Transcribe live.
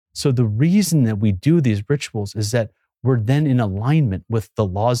So the reason that we do these rituals is that we're then in alignment with the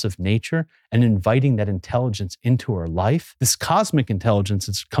laws of nature and inviting that intelligence into our life. This cosmic intelligence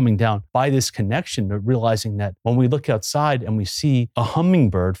is coming down by this connection, but realizing that when we look outside and we see a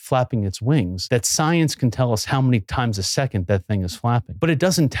hummingbird flapping its wings, that science can tell us how many times a second that thing is flapping. But it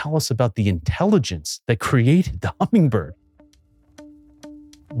doesn't tell us about the intelligence that created the hummingbird.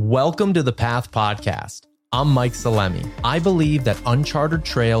 Welcome to the Path Podcast. I'm Mike Salemi. I believe that uncharted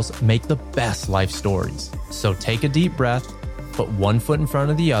trails make the best life stories. So take a deep breath, put one foot in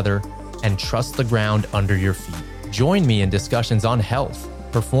front of the other, and trust the ground under your feet. Join me in discussions on health,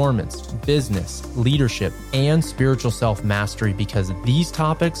 performance, business, leadership, and spiritual self-mastery, because these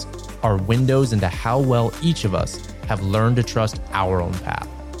topics are windows into how well each of us have learned to trust our own path.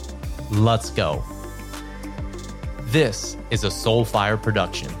 Let's go. This is a Soulfire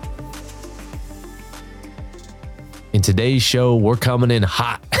production. In today's show, we're coming in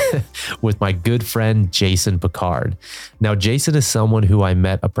hot with my good friend, Jason Pickard. Now, Jason is someone who I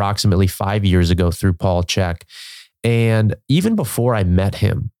met approximately 5 years ago through Paul Chek. And even before I met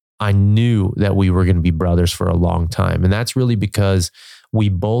him, I knew that we were going to be brothers for a long time. And that's really because we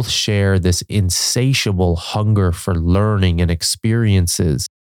both share this insatiable hunger for learning and experiences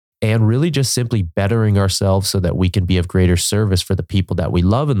and really just simply bettering ourselves so that we can be of greater service for the people that we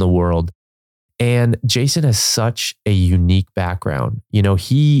love in the world. And Jason has such a unique background. You know,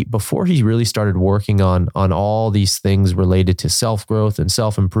 before he really started working on all these things related to self-growth and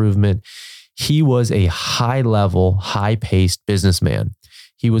self-improvement, he was a high-level, high-paced businessman.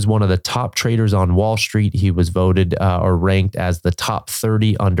 He was one of the top traders on Wall Street. He was voted or ranked as the top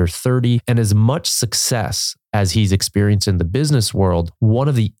 30 under 30. And as much success as he's experienced in the business world, one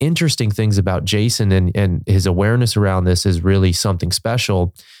of the interesting things about Jason and his awareness around this is really something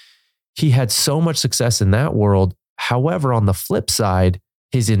special. He had so much success in that world. However, on the flip side,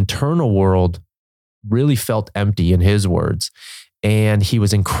 his internal world really felt empty, in his words. And he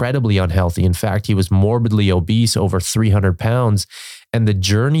was incredibly unhealthy. In fact, he was morbidly obese, over 300 pounds. And the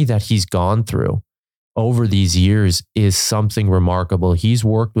journey that he's gone through over these years is something remarkable. He's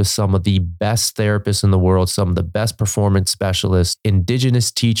worked with some of the best therapists in the world, some of the best performance specialists, indigenous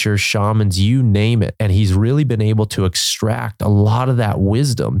teachers, shamans, you name it. And he's really been able to extract a lot of that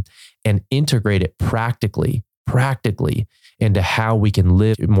wisdom and integrate it practically into how we can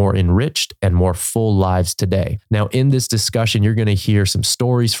live more enriched and more full lives today. Now, in this discussion, you're going to hear some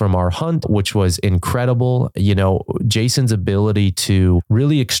stories from our hunt, which was incredible. You know, Jason's ability to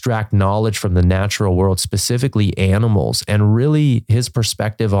really extract knowledge from the natural world, specifically animals, and really his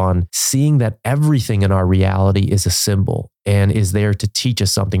perspective on seeing that everything in our reality is a symbol and is there to teach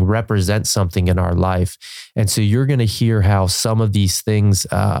us something, represent something in our life. And so you're going to hear how some of these things,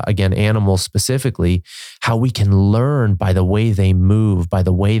 again, animals specifically, how we can learn by the way they move, by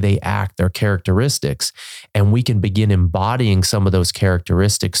the way they act, their characteristics, and we can begin embodying some of those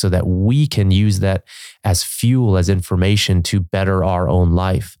characteristics so that we can use that as fuel, as information to better our own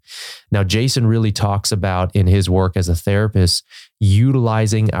life. Now, Jason really talks about in his work as a therapist,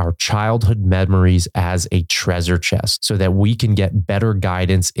 utilizing our childhood memories as a treasure chest so that we can get better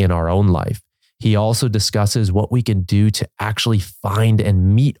guidance in our own life. He also discusses what we can do to actually find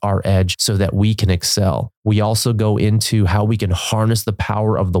and meet our edge so that we can excel. We also go into how we can harness the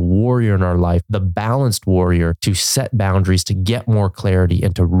power of the warrior in our life, the balanced warrior, to set boundaries, to get more clarity,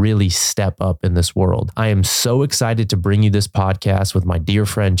 and to really step up in this world. I am so excited to bring you this podcast with my dear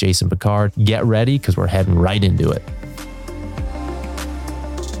friend, Jason Pickard. Get ready because we're heading right into it.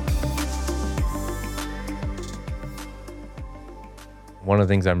 One of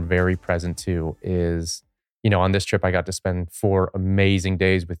the things I'm very present to is, you know, on this trip, I got to spend 4 amazing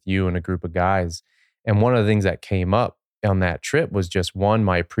days with you and a group of guys. And one of the things that came up on that trip was just one,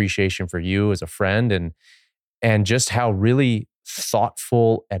 my appreciation for you as a friend and just how really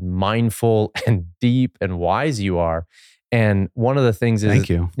thoughtful and mindful and deep and wise you are. And one of the things is, thank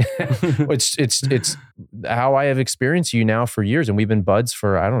you. it's how I have experienced you now for years. And we've been buds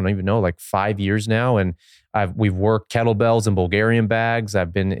for, I don't even know, like 5 years now. And we've worked kettlebells and Bulgarian bags.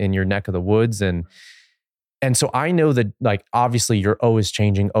 I've been in your neck of the woods. And so I know that, like, obviously you're always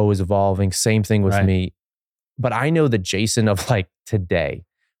changing, always evolving. Same thing with me. But I know the Jason of like today,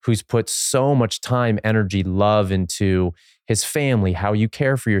 who's put so much time, energy, love into his family, how you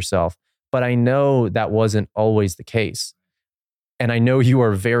care for yourself. But I know that wasn't always the case. And I know you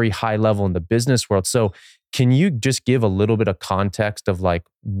are very high level in the business world. So can you just give a little bit of context of like,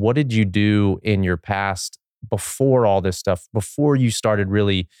 what did you do in your past before all this stuff, before you started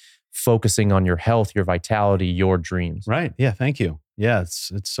really focusing on your health, your vitality, your dreams? Right. Yeah. Thank you. Yeah.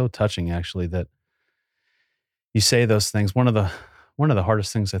 It's so touching actually that you say those things. One of one of the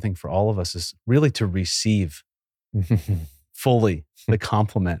hardest things I think for all of us is really to receive fully the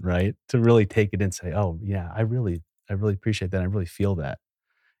compliment, right? To really take it and say, "Oh, yeah, I really appreciate that. I really feel that."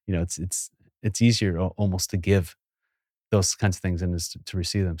 It's easier almost to give those kinds of things than it is to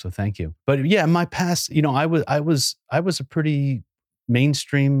receive them. So thank you. But yeah, in my past, I was a pretty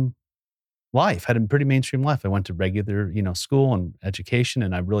mainstream life, had a pretty mainstream life. I went to regular, school and education,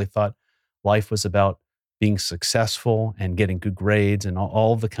 and I really thought life was about being successful and getting good grades and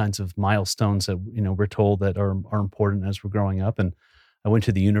all the kinds of milestones that, we're told that are important as we're growing up. And I went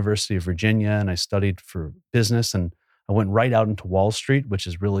to the University of Virginia and I studied for business, and I went right out into Wall Street, which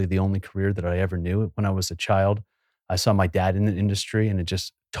is really the only career that I ever knew. When I was a child, I saw my dad in the industry and it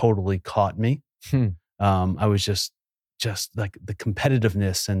just totally caught me. Hmm. I was just like the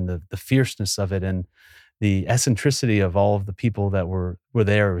competitiveness and the fierceness of it and the eccentricity of all of the people that were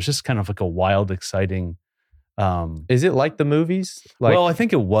there. It was just kind of like a wild, exciting. Is it like the movies? Well, I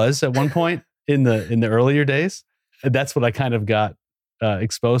think it was at one point in the earlier days. That's what I kind of got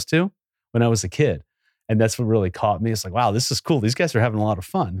exposed to when I was a kid. And that's what really caught me. It's like, wow, this is cool. These guys are having a lot of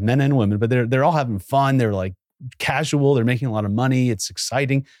fun, men and women, but they're all having fun. They're like casual. They're making a lot of money. It's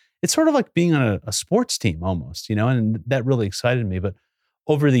exciting. It's sort of like being on a sports team almost, and that really excited me. But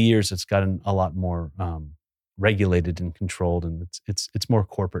over the years, it's gotten a lot more regulated and controlled, and it's more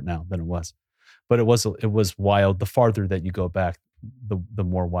corporate now than it was. But it was wild. The farther that you go back, the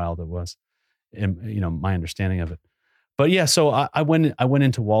more wild it was, in, my understanding of it. But yeah, so I went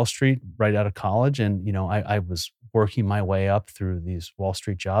into Wall Street right out of college, and I was working my way up through these Wall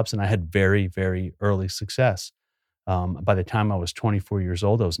Street jobs, and I had very, very early success. By the time I was 24 years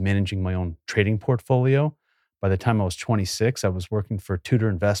old, I was managing my own trading portfolio. By the time I was 26, I was working for Tudor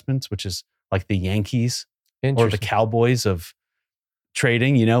Investments, which is like the Yankees or the Cowboys of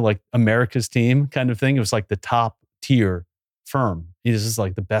trading, like America's team kind of thing. It was like the top tier firm. This is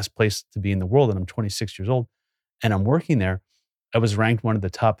like the best place to be in the world. And I'm 26 years old and I'm working there. I was ranked one of the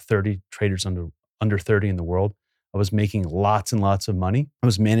top 30 traders under 30 in the world. I was making lots and lots of money. I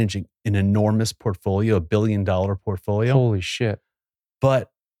was managing an enormous portfolio, $1 billion portfolio. Holy shit.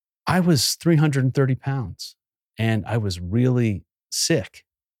 But I was 330 pounds and I was really sick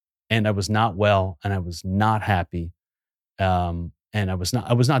and I was not well and I was not happy. And I was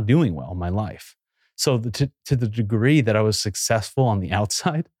not doing well in my life. So to the degree that I was successful on the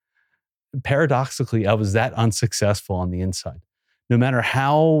outside, paradoxically, I was that unsuccessful on the inside. No matter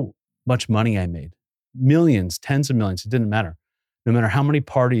how much money I made, millions, tens of millions, it didn't matter. No matter how many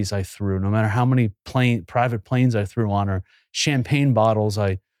parties I threw, no matter how many private planes I threw on, or champagne bottles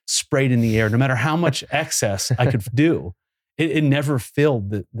I sprayed in the air, no matter how much excess I could do, it never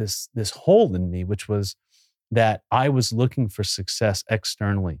filled this hole in me, which was that I was looking for success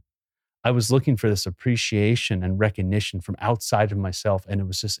externally. I was looking for this appreciation and recognition from outside of myself, and it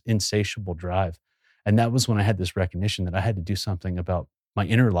was just insatiable drive. And that was when I had this recognition that I had to do something about my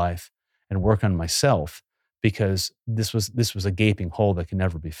inner life and work on myself, because this was a gaping hole that can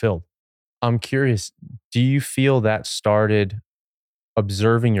never be filled. I'm curious, do you feel that started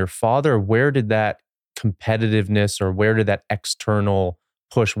observing your father? Where did that competitiveness, or where did that external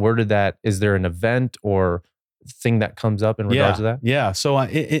push, is there an event or thing that comes up in regards to that? Yeah. So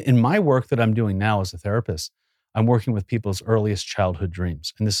in my work that I'm doing now as a therapist, I'm working with people's earliest childhood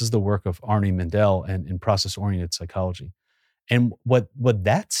dreams. And this is the work of Arnie Mindell and in process-oriented psychology. And what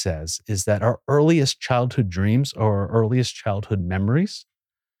that says is that our earliest childhood dreams or our earliest childhood memories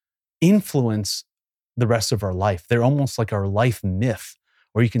influence the rest of our life. They're almost like our life myth,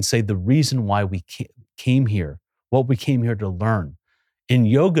 or you can say the reason why we came here, what we came here to learn. In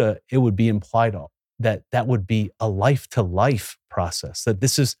yoga, it would be implied that would be a life-to-life process, that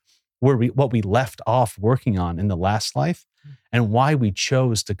this is what we left off working on in the last life and why we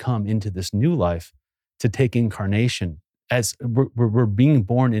chose to come into this new life to take incarnation as we're being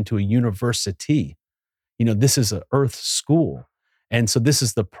born into a university. This is an earth school. And so this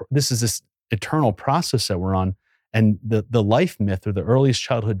is this eternal process that we're on. And the life myth, or the earliest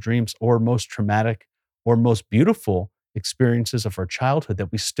childhood dreams, or most traumatic or most beautiful experiences of our childhood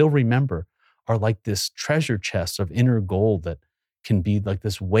that we still remember, are like this treasure chest of inner gold that can be like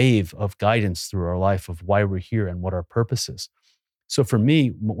this wave of guidance through our life of why we're here and what our purpose is. So for me,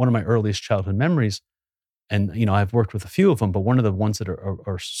 one of my earliest childhood memories, and I've worked with a few of them, but one of the ones that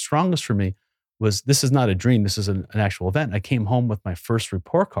are strongest for me was, this is not a dream, this is an actual event. I came home with my first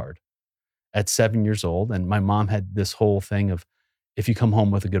report card at 7 years old, and my mom had this whole thing of, if you come home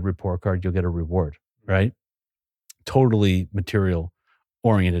with a good report card, you'll get a reward, right? Totally material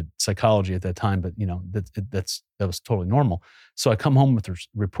oriented psychology at that time, but that was totally normal. So I come home with her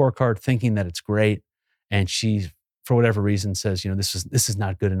report card thinking that it's great. And she, for whatever reason says, this is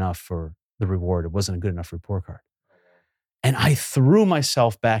not good enough for the reward. It wasn't a good enough report card. And I threw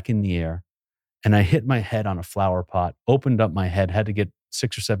myself back in the air and I hit my head on a flower pot, opened up my head, had to get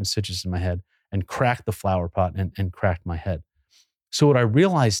 6 or 7 stitches in my head and cracked the flower pot and cracked my head. So what I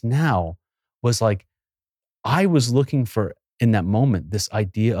realized now was like, I was looking for, in that moment, this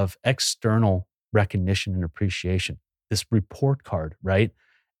idea of external recognition and appreciation, this report card, right?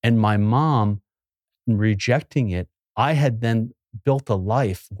 And my mom rejecting it, I had then built a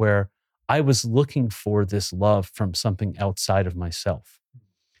life where I was looking for this love from something outside of myself.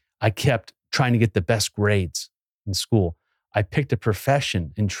 I kept trying to get the best grades in school. I picked a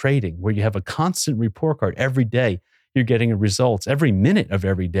profession in trading where you have a constant report card every day. You're getting results every minute of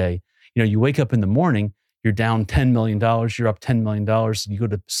every day. You wake up in the morning, you're down $10 million, you're up $10 million. You go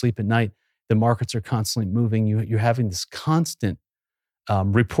to sleep at night, the markets are constantly moving. You're having this constant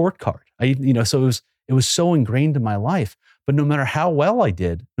report card. So it was so ingrained in my life. But no matter how well I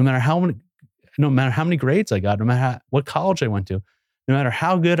did, no matter how many grades I got, no matter what college I went to, no matter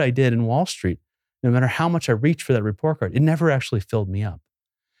how good I did in Wall Street, no matter how much I reached for that report card, it never actually filled me up.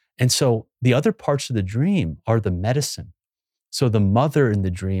 And so the other parts of the dream are the medicine. So the mother in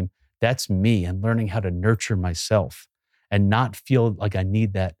the dream, that's me, and learning how to nurture myself and not feel like I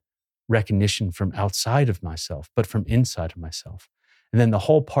need that recognition from outside of myself, but from inside of myself. And then the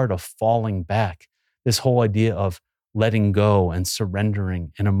whole part of falling back, this whole idea of letting go and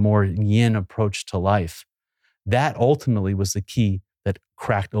surrendering and a more yin approach to life, that ultimately was the key that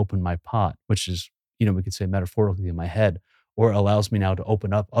cracked open my pot, which is, we could say metaphorically in my head, or allows me now to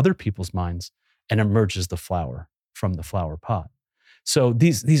open up other people's minds and emerges the flower from the flower pot. So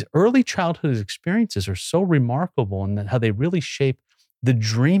these early childhood experiences are so remarkable in that how they really shape the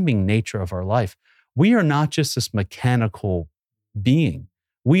dreaming nature of our life. We are not just this mechanical being.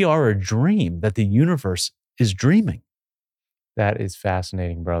 We are a dream that the universe is dreaming. That is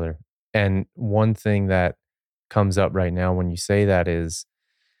fascinating, brother. And one thing that comes up right now when you say that is,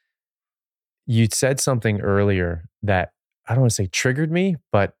 you said something earlier that I don't want to say triggered me,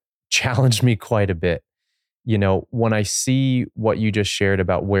 but challenged me quite a bit. When I see what you just shared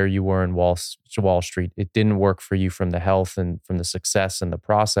about where you were in Wall Street, it didn't work for you from the health and from the success and the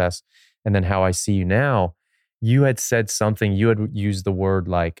process. And then how I see you now, you had said something, you had used the word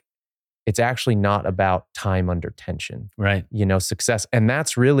like, it's actually not about time under tension, right? Success. And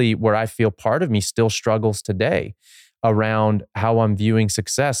that's really where I feel part of me still struggles today around how I'm viewing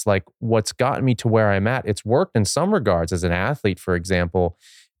success. Like, what's gotten me to where I'm at, it's worked in some regards as an athlete, for example,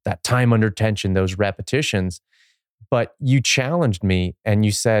 that time under tension, those repetitions. But you challenged me and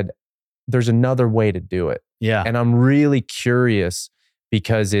you said, there's another way to do it. Yeah. And I'm really curious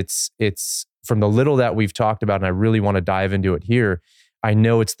because it's from the little that we've talked about, and I really want to dive into it here. I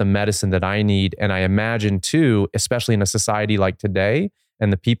know it's the medicine that I need. And I imagine too, especially in a society like today,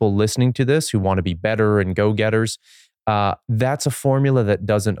 and the people listening to this who want to be better and go-getters, that's a formula that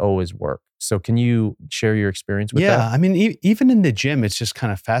doesn't always work. So can you share your experience with that? Yeah, I mean, even in the gym, it's just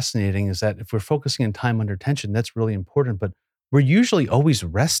kind of fascinating is that if we're focusing on time under tension, that's really important. But we're usually always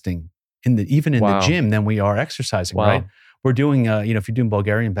resting even in the gym than we are exercising, right? We're doing, if you're doing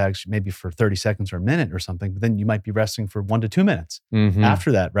Bulgarian bags, maybe for 30 seconds or a minute or something, but then you might be resting for 1 to 2 minutes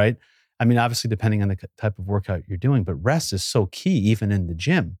after that, right? I mean, obviously, depending on the type of workout you're doing, but rest is so key even in the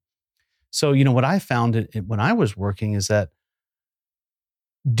gym. So, what I found when I was working is that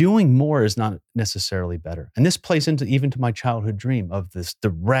doing more is not necessarily better. And this plays into even to my childhood dream of this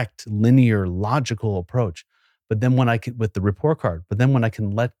direct, linear, logical approach. But then with the report card, but then when I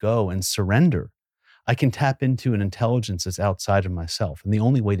can let go and surrender, I can tap into an intelligence that's outside of myself. And the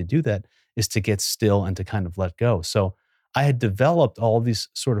only way to do that is to get still and to kind of let go. So I had developed all these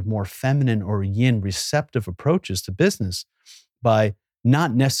sort of more feminine or yin receptive approaches to business by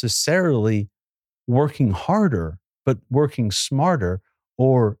not necessarily working harder, but working smarter,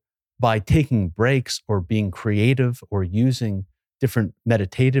 or by taking breaks or being creative or using different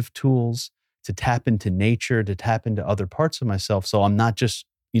meditative tools to tap into nature, to tap into other parts of myself. So I'm not just,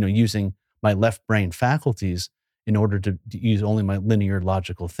 using my left brain faculties in order to use only my linear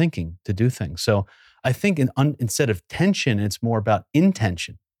logical thinking to do things. So I think instead of tension, it's more about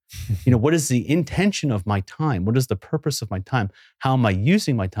intention. What is the intention of my time? What is the purpose of my time? How am I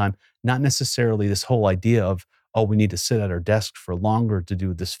using my time? Not necessarily this whole idea of, oh, we need to sit at our desk for longer to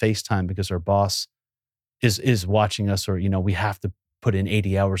do this FaceTime because our boss is watching us, or, we have to put in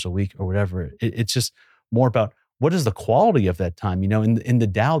 80 hours a week or whatever. It's just more about what is the quality of that time? In the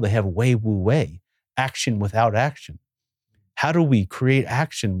Tao, they have wei wu wei, action without action. How do we create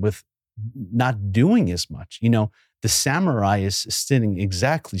action with not doing as much? The samurai is sitting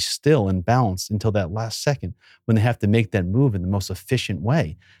exactly still and balanced until that last second when they have to make that move in the most efficient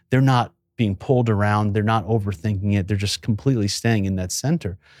way. They're not being pulled around. They're not overthinking it. They're just completely staying in that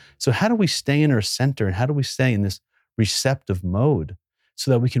center. So how do we stay in our center, and how do we stay in this receptive mode so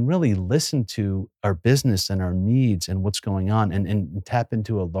that we can really listen to our business and our needs and what's going on, and tap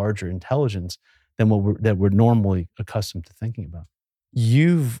into a larger intelligence than that we're normally accustomed to thinking about?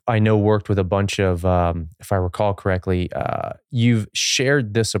 You've, I know, worked with a bunch of, if I recall correctly, you've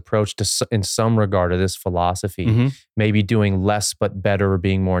shared this approach in some regard, or this philosophy, maybe doing less but better, or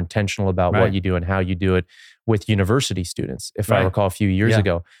being more intentional about what you do and how you do it with university students, if I recall a few years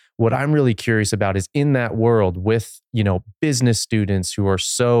ago. What I'm really curious about is, in that world with, business students who are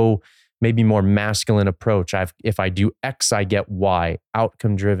so maybe more masculine approach, if I do X, I get Y,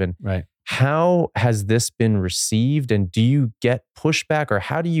 outcome driven. Right. How has this been received, and do you get pushback, or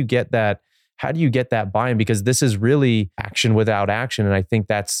how do you get that buy-in? Because this is really action without action. And I think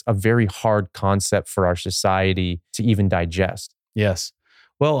that's a very hard concept for our society to even digest. Yes.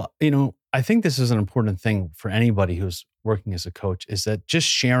 Well, I think this is an important thing for anybody who's working as a coach, is that just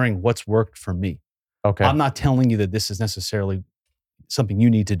sharing what's worked for me. Okay. I'm not telling you that this is necessarily something you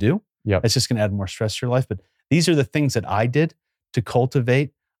need to do. Yep. It's just going to add more stress to your life. But these are the things that I did to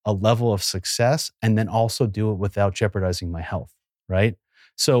cultivate a level of success, and then also do it without jeopardizing my health, right?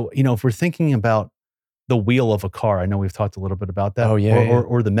 So, if we're thinking about the wheel of a car, I know we've talked a little bit about that. Oh, yeah,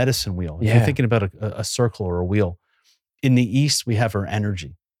 or the medicine wheel. If you're thinking about a circle or a wheel, in the East, we have our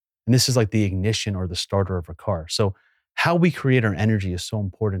energy. And this is like the ignition or the starter of a car. So how we create our energy is so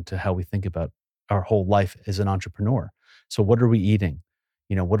important to how we think about our whole life as an entrepreneur. So what are we eating?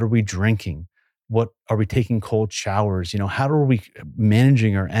 What are we drinking? What are we taking cold showers? How are we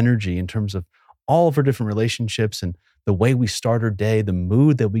managing our energy in terms of all of our different relationships, and the way we start our day, the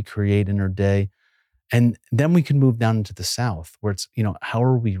mood that we create in our day? And then we can move down into the South, where it's, how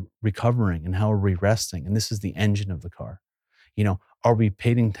are we recovering and how are we resting? And this is the engine of the car. Are we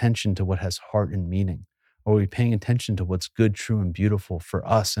paying attention to what has heart and meaning? Are we paying attention to what's good, true, and beautiful for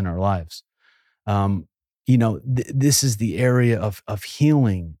us in our lives? This is the area of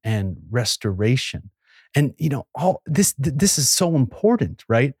healing and restoration. And, all this is so important,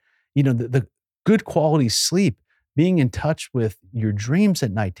 right? The good quality sleep, being in touch with your dreams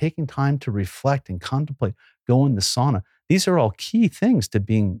at night, taking time to reflect and contemplate, go in the sauna. These are all key things to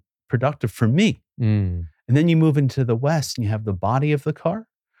being productive for me. And then you move into the West and you have the body of the car,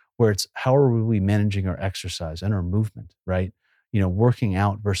 where it's how are we managing our exercise and our movement, right? Working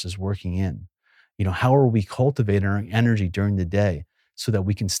out versus working in. How are we cultivating our energy during the day so that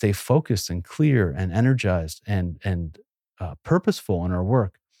we can stay focused and clear and energized and purposeful in our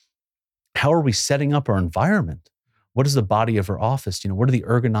work? How are we setting up our environment? What is the body of our office? What are the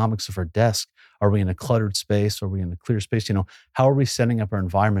ergonomics of our desk? Are we in a cluttered space? Are we in a clear space? How are we setting up our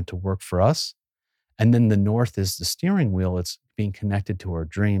environment to work for us? And then the North is the steering wheel. It's being connected to our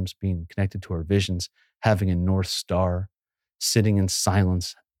dreams, being connected to our visions, having a North Star, sitting in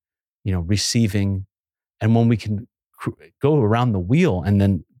silence, receiving. And when we can go around the wheel and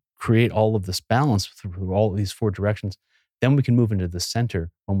then create all of this balance through all of these four directions, then we can move into the center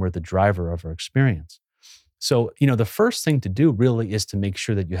when we're the driver of our experience. So, the first thing to do really is to make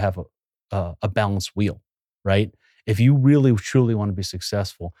sure that you have a balanced wheel, right? If you really truly want to be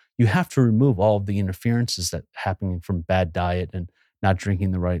successful, you have to remove all of the interferences that happening from bad diet and not drinking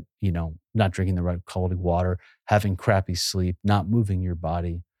the right quality water, having crappy sleep, not moving your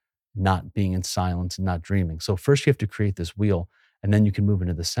body, not being in silence, and not dreaming. So first you have to create this wheel, and then you can move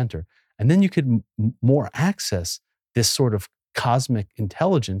into the center. And then you could more access this sort of cosmic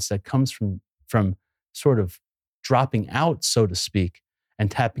intelligence that comes from sort of dropping out, so to speak, and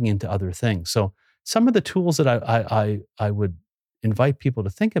tapping into other things. So some of the tools that I would invite people to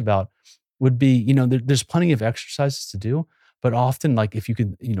think about would be, there's plenty of exercises to do, but often, like, if you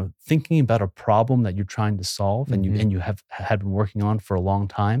can, thinking about a problem that you're trying to solve and you have had been working on for a long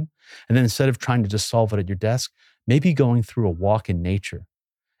time, and then instead of trying to just solve it at your desk, maybe going through a walk in nature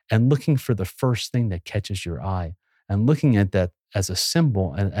and looking for the first thing that catches your eye and looking at that as a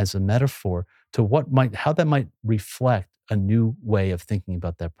symbol and as a metaphor to how that might reflect a new way of thinking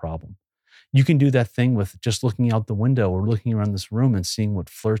about that problem. You can do that thing with just looking out the window or looking around this room and seeing what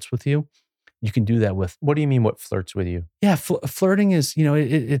flirts with you. You can do that with. What do you mean, what flirts with you? Yeah, flirting is,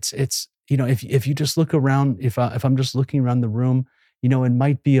 it's if you just look around, if I'm just looking around the room, it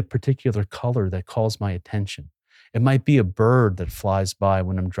might be a particular color that calls my attention. It might be a bird that flies by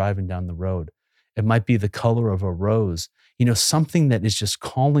when I'm driving down the road. It might be the color of a rose. Something that is just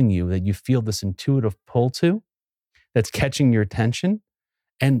calling you, that you feel this intuitive pull to, that's catching your attention.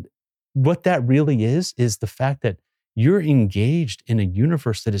 And what that really is the fact that you're engaged in a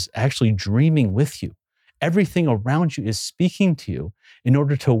universe that is actually dreaming with you. Everything around you is speaking to you in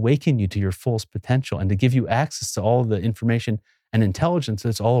order to awaken you to your fullest potential and to give you access to all the information and intelligence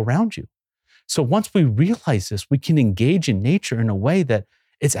that's all around you. So once we realize this, we can engage in nature in a way that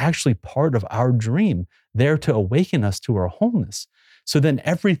it's actually part of our dream, there to awaken us to our wholeness. So then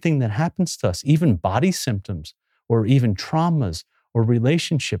everything that happens to us, even body symptoms or even traumas or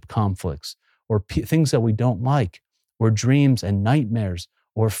relationship conflicts or things that we don't like, or dreams and nightmares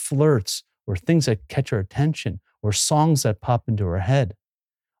or flirts or things that catch our attention or songs that pop into our head,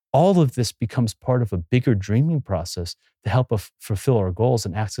 all of this becomes part of a bigger dreaming process to help us fulfill our goals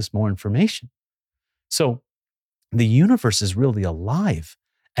and access more information. So the universe is really alive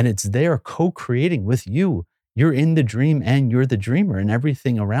and it's there co-creating with you. You're in the dream and you're the dreamer, and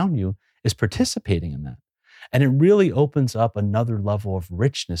everything around you is participating in that. And it really opens up another level of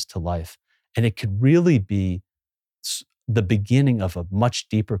richness to life. And it could really be the beginning of a much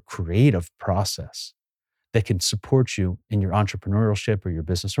deeper creative process that can support you in your entrepreneurship or your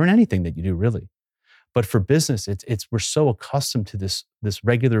business or in anything that you do, really. But for business, we're so accustomed to this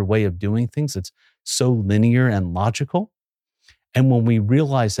regular way of doing things. It's so linear and logical. And when we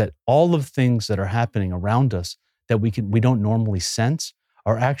realize that all of things that are happening around us that we don't normally sense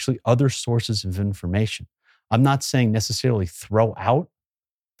are actually other sources of information. I'm not saying necessarily throw out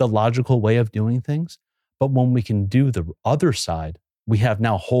the logical way of doing things, but when we can do the other side, we have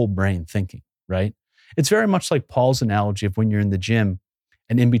now whole brain thinking, right? It's very much like Paul's analogy of when you're in the gym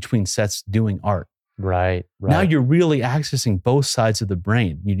and in between sets doing art. Right. Now you're really accessing both sides of the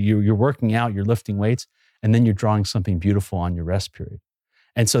brain. You're working out, you're lifting weights, and then you're drawing something beautiful on your rest period.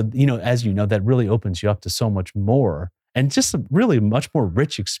 And so, as you know, that really opens you up to so much more and just a really much more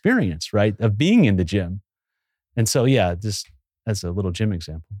rich experience, right, of being in the gym. And so, yeah, just as a little gym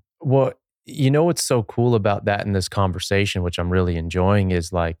example. Well, what's so cool about that in this conversation, which I'm really enjoying,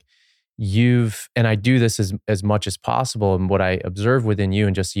 is like and I do this as much as possible. And what I observe within you,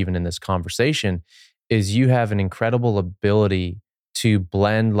 and just even in this conversation, is you have an incredible ability to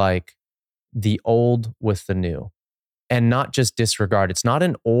blend like the old with the new and not just disregard. It's not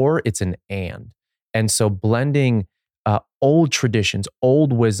an or, it's an and. And so blending old traditions,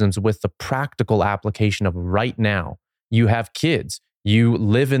 old wisdoms with the practical application of right now. You have kids, you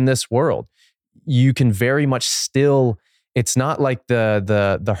live in this world. You can very much still, it's not like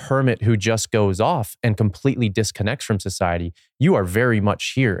the hermit who just goes off and completely disconnects from society. You are very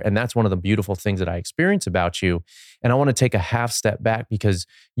much here. And that's one of the beautiful things that I experience about you. And I want to take a half step back because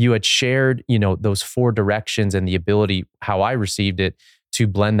you had shared, those 4 directions and the ability, how I received it, to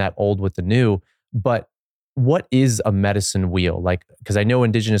blend that old with the new. But what is a medicine wheel? Like, because I know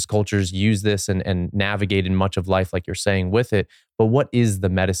indigenous cultures use this and navigate in much of life, like you're saying, with it. But what is the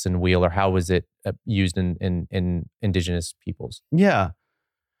medicine wheel, or how is it used in indigenous peoples? Yeah.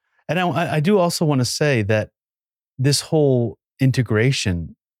 And I do also want to say that this whole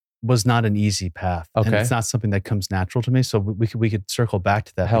integration was not an easy path. Okay. And it's not something that comes natural to me. So we could circle back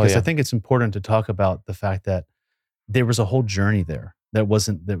to that. Hell because yeah. I think it's important to talk about the fact that there was a whole journey there. That was,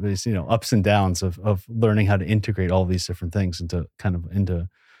 ups and downs of learning how to integrate all these different things into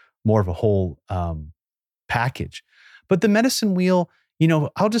more of a whole package. But the medicine wheel,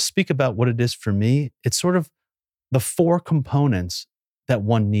 I'll just speak about what it is for me. It's sort of the 4 components that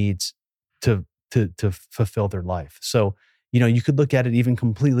one needs to fulfill their life. So, you could look at it even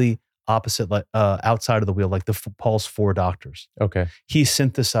completely opposite, like outside of the wheel, like Paul's 4 doctors. Okay. He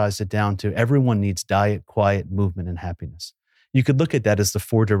synthesized it down to everyone needs diet, quiet, movement, and happiness. You could look at that as the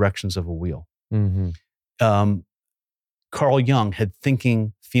 4 directions of a wheel. Mm-hmm. Carl Jung had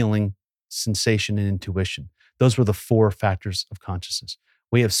thinking, feeling, sensation, and intuition. Those were the 4 factors of consciousness.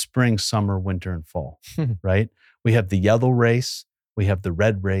 We have spring, summer, winter, and fall, right? We have the yellow race, we have the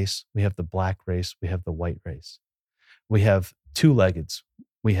red race, we have the black race, we have the white race. We have 2-leggeds,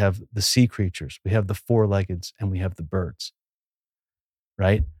 we have the sea creatures, we have the 4-leggeds, and we have the birds,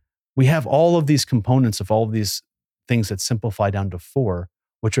 right? We have all of these components of all of these things that simplify down to 4,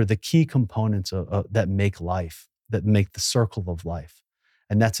 which are the key components that make life, that make the circle of life.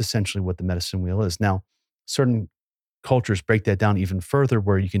 And that's essentially what the medicine wheel is. Now, certain cultures break that down even further,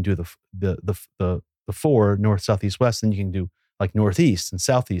 where you can do the 4, north, south, east, west, then you can do like northeast and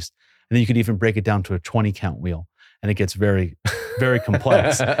southeast. And then you could even break it down to a 20 count wheel. And it gets very, very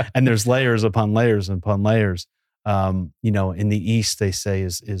complex. And there's layers upon layers upon layers. In the East, they say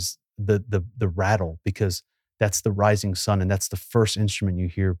is the rattle, because that's the rising sun. And that's the first instrument you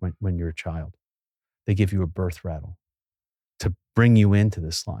hear when you're a child. They give you a birth rattle to bring you into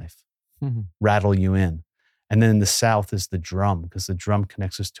this life, rattle you in. And then in the South is the drum, because the drum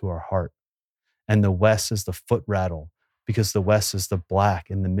connects us to our heart. And the west is the foot rattle, because the west is the black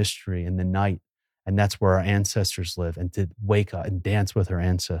and the mystery and the night. And that's where our ancestors live, and to wake up and dance with our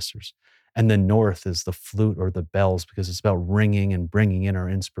ancestors. And the north is the flute or the bells, because it's about ringing and bringing in our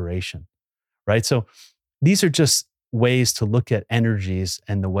inspiration, right? So these are just ways to look at energies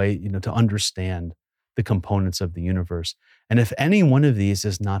and the way, to understand the components of the universe. And if any one of these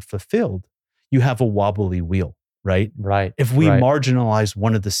is not fulfilled, you have a wobbly wheel, right? Right. If we right. marginalize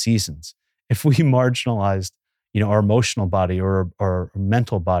one of the seasons, if we marginalized, our emotional body or our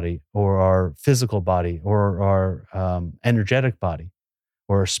mental body or our physical body or our energetic body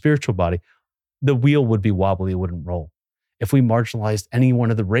or our spiritual body, the wheel would be wobbly, it wouldn't roll. If we marginalized any one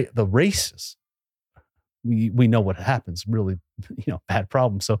of the races, we know what happens, really, bad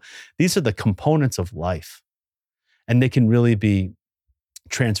problems. So these are the components of life, and they can really be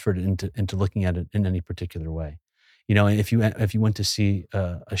transferred into looking at it in any particular way. And if you went to see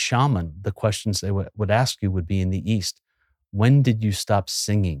a shaman, the questions they would ask you would be in the East: when did you stop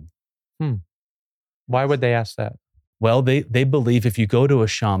singing? Why would they ask that? Well, they believe if you go to a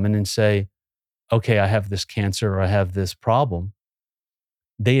shaman and say, okay, I have this cancer or I have this problem,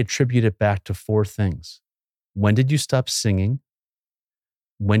 they attribute it back to 4 things. When did you stop singing?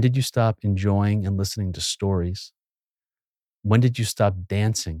 When did you stop enjoying and listening to stories? When did you stop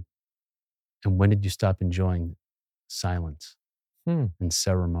dancing? And when did you stop enjoying silence and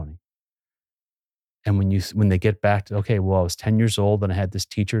ceremony? And when they get back to, okay, well, I was 10 years old and I had this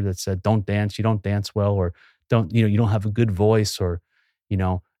teacher that said, don't dance, you don't dance well, or you don't have a good voice, or,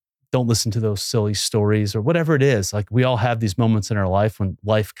 don't listen to those silly stories, or whatever it is. Like, we all have these moments in our life when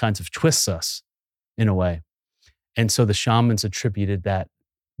life kinds of twists us in a way. And so the shamans attributed that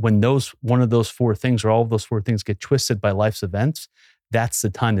when one of those 4 things, or all of those 4 things, get twisted by life's events, that's the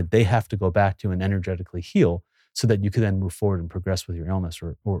time that they have to go back to and energetically heal, so that you can then move forward and progress with your illness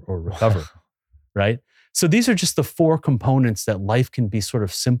or recover, right? So these are just the 4 components that life can be sort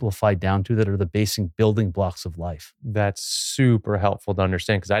of simplified down to, that are the basic building blocks of life. That's super helpful to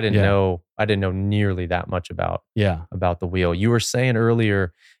understand, because I didn't know nearly that much about the wheel. You were saying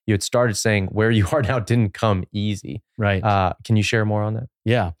earlier, you had started saying where you are now didn't come easy. Right. Can you share more on that?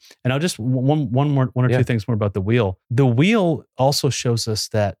 Yeah. And I'll just one or two things more about the wheel. The wheel also shows us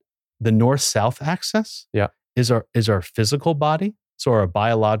that the north-south axis is our physical body. So our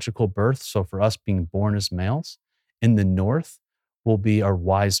biological birth. So for us being born as males, in the north will be our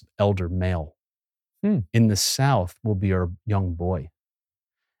wise elder male. In the south will be our young boy.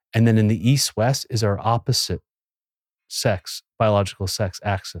 And then in the east-west is our opposite sex, biological sex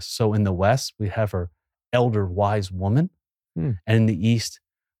axis. So in the west, we have our elder wise woman. And in the east,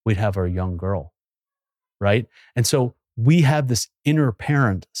 we'd have our young girl, right? And so we have this inner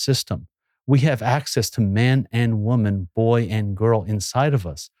parent system. We have access to man and woman, boy and girl inside of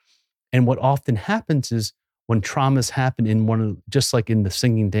us. And what often happens is, when traumas happen just like in the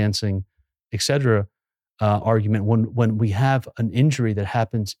singing, dancing, etc. Argument, when we have an injury that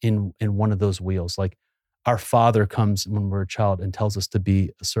happens in one of those wheels, like our father comes when we're a child and tells us to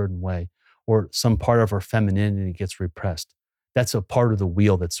be a certain way, or some part of our femininity gets repressed. That's a part of the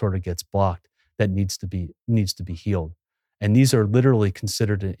wheel that sort of gets blocked, that needs to be healed. And these are literally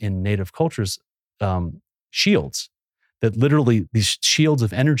considered in Native cultures shields, that literally these shields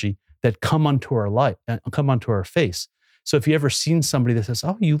of energy that come onto our life, come onto our face. So if you ever seen somebody that says,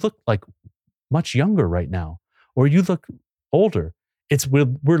 "Oh, you look like much younger right now," or "You look older,"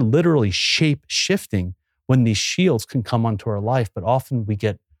 we're literally shape shifting when these shields can come onto our life. But often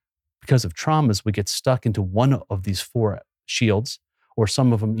because of traumas, we get stuck into one of these 4 shields, or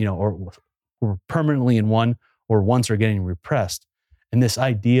some of them, or we're permanently in one, or ones are getting repressed. And this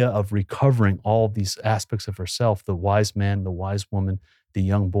idea of recovering all of these aspects of ourself, the wise man, the wise woman, the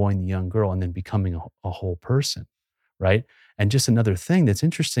young boy and the young girl, and then becoming a whole person, right? And just another thing that's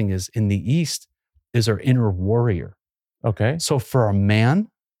interesting is, in the East is our inner warrior. Okay. So for a man,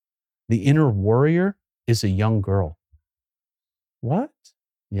 the inner warrior is a young girl. What?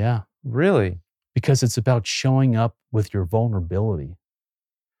 Yeah. Really? Because it's about showing up with your vulnerability.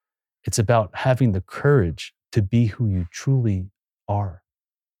 It's about having the courage to be who you truly are.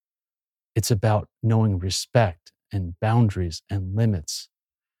 It's about knowing respect and boundaries and limits.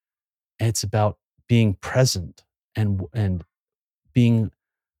 And it's about being present and being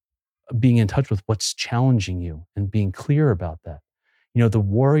in touch with what's challenging you and being clear about that. The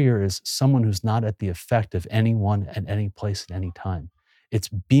warrior is someone who's not at the effect of anyone at any place at any time. It's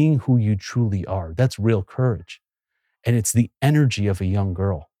being who you truly are. That's real courage. And it's the energy of a young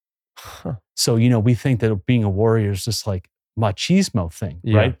girl. So, we think that being a warrior is just like machismo thing,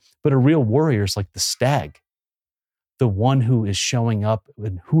 right? But a real warrior is like the stag. the one who is showing up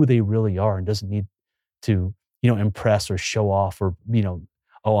and who they really are and doesn't need to, impress or show off or,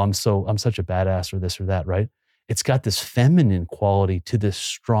 oh, I'm such a badass or this or that, right? It's got this feminine quality to this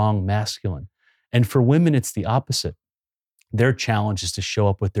strong masculine. And for women, it's the opposite. Their challenge is to show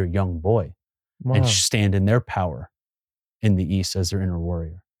up with their young boy and stand in their power in the East as their inner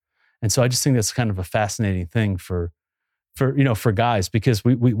warrior. And so I just think that's kind of a fascinating thing for guys, because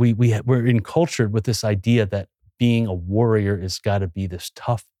we're encultured with this idea that being a warrior is got to be this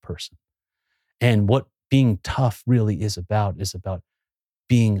tough person. And what being tough really is about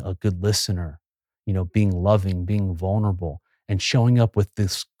being a good listener, being loving, being vulnerable, and showing up with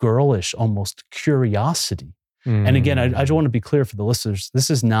this girlish, almost curiosity. And again, I just want to be clear for the listeners,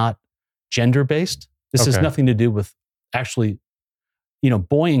 this is not gender-based. This has nothing to do with actually,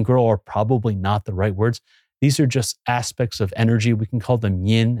 boy and girl are probably not the right words. These are just aspects of energy. We can call them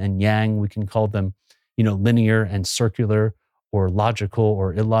yin and yang. We can call them, linear and circular, or logical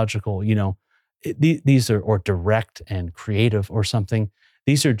or illogical. These are, or direct and creative or something.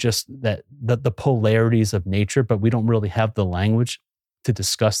 These are just the polarities of nature, but we don't really have the language to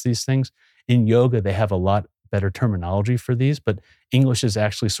discuss these things. In yoga, they have a lot better terminology for these, but English is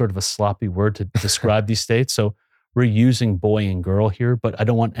actually sort of a sloppy word to describe these states. So we're using boy and girl here, but I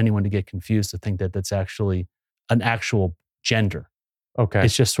don't want anyone to get confused to think that that's actually an actual gender. Okay.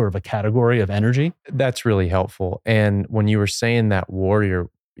 It's just sort of a category of energy. That's really helpful. And when you were saying that warrior,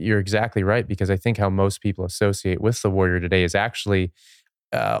 you're exactly right, because I think how most people associate with the warrior today is actually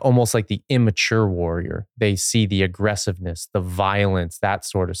almost like the immature warrior. They see the aggressiveness, the violence, that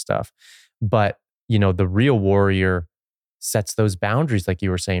sort of stuff. But, the real warrior sets those boundaries, like you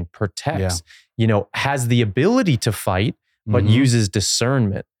were saying, protects, has the ability to fight, but uses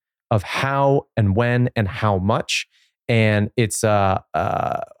discernment of how and when and how much. And it's, I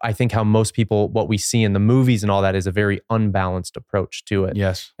think how most people, what we see in the movies and all that is a very unbalanced approach to it.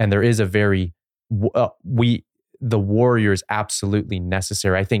 Yes. And there is a very, the warrior is absolutely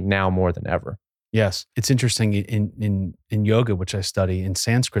necessary, I think now more than ever. Yes. It's interesting in yoga, which I study, in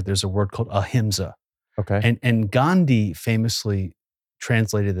Sanskrit, there's a word called ahimsa. Okay. And Gandhi famously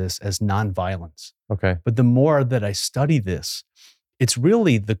translated this as nonviolence. Okay. But the more that I study this, it's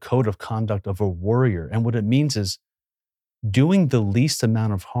really the code of conduct of a warrior. And what it means is doing the least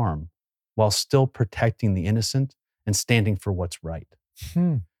amount of harm while still protecting the innocent and standing for what's right.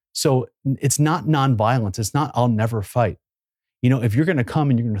 So it's not nonviolence. It's not, I'll never fight. If you're going to come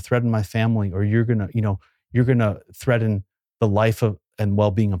and you're going to threaten my family, or you're going to threaten the life of and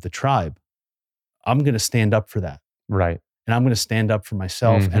well-being of the tribe, I'm going to stand up for that. Right. And I'm going to stand up for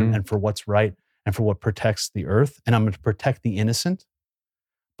myself and for what's right and for what protects the earth. And I'm going to protect the innocent,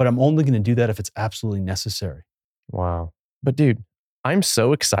 but I'm only going to do that if it's absolutely necessary. Wow. But dude, I'm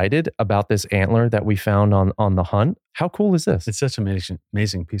so excited about this antler that we found on the hunt. How cool is this? It's such an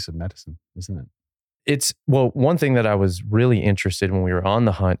amazing piece of medicine, isn't it? One thing that I was really interested in when we were on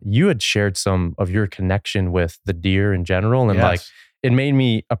the hunt, you had shared some of your connection with the deer in general. And it made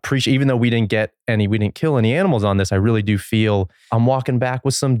me appreciate, even though we didn't kill any animals on this, I really do feel I'm walking back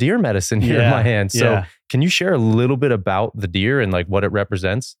with some deer medicine here in my hand. So can you share a little bit about the deer and what it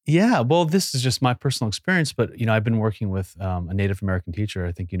represents? Yeah, well, this is just my personal experience, but I've been working with a Native American teacher.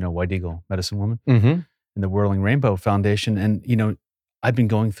 I think White Eagle Medicine Woman in the Whirling Rainbow Foundation. And, I've been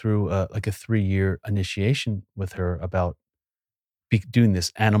going through a 3-year initiation with her about doing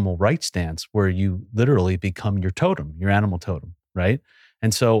this animal rights dance where you literally become your totem, your animal totem, right?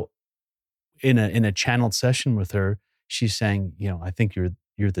 And so in a channeled session with her, she's saying, I think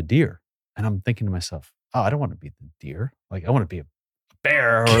you're the deer. And I'm thinking to myself, oh, I don't want to be the deer. I want to be a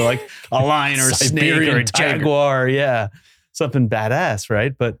bear or a lion or a snake or a jaguar. Yeah, something badass,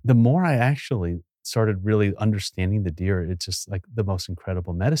 right? But the more I actually started really understanding the deer, it's just the most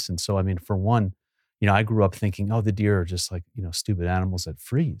incredible medicine. So, I mean, for one, I grew up thinking, oh, the deer are just stupid animals that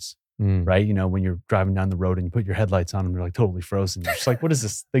freeze, right? When you're driving down the road and you put your headlights on them, they're totally frozen. You're just what is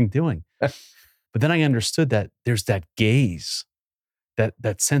this thing doing? But then I understood that there's that gaze,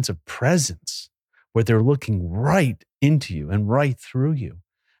 that sense of presence where they're looking right into you and right through you.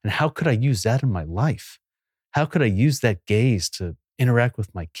 And how could I use that in my life? How could I use that gaze to interact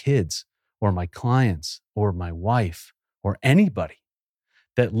with my kids or my clients or my wife or anybody?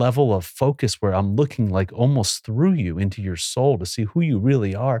 That level of focus where I'm looking almost through you into your soul to see who you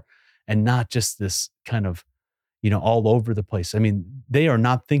really are, and not just this kind of, all over the place. I mean, they are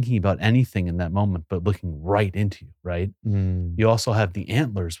not thinking about anything in that moment, but looking right into you, right? You also have the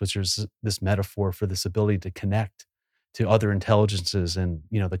antlers, which is this metaphor for this ability to connect to other intelligences and,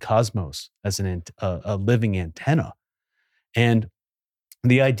 the cosmos as a living antenna. And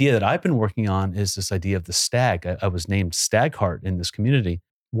The idea that I've been working on is this idea of the stag. I was named Stag Heart in this community.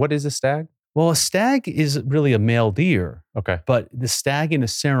 What is a stag? Well, a stag is really a male deer, Okay. but the stag in a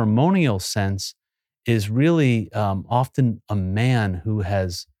ceremonial sense is really often a man who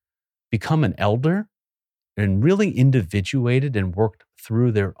has become an elder and really individuated and worked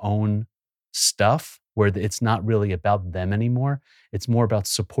through their own stuff where it's not really about them anymore. It's more about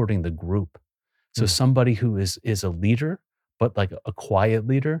supporting the group. So somebody who is a leader, but like a quiet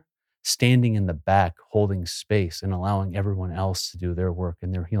leader, standing in the back, holding space and allowing everyone else to do their work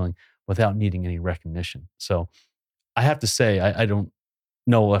and their healing without needing any recognition. So I have to say, I don't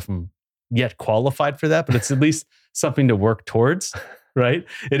know if I'm yet qualified for that, but it's at least something to work towards, right?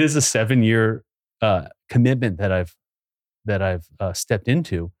 It is a 7-year commitment that I've stepped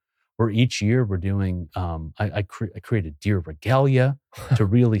into, where each year we're doing, I created deer regalia to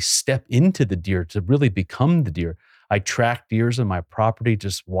really step into the deer, to really become the deer. I track deers on my property,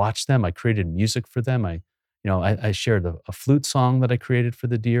 just watch them. I created music for them. I shared a flute song that I created for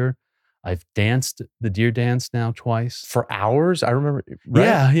the deer. I've danced the deer dance now twice. For hours? I remember,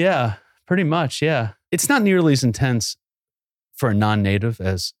 right? Yeah, pretty much, yeah. It's not nearly as intense for a non-native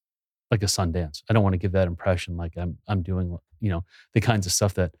as like a sun dance. I don't want to give that impression like I'm doing, the kinds of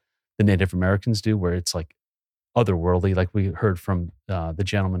stuff that the Native Americans do, where it's like otherworldly, like we heard from the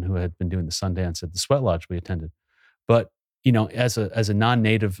gentleman who had been doing the sun dance at the sweat lodge we attended. But as a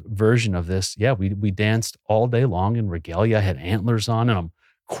non-native version of this, yeah, we danced all day long in regalia. I had antlers on, and I'm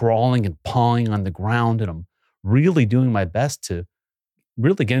crawling and pawing on the ground, and I'm really doing my best to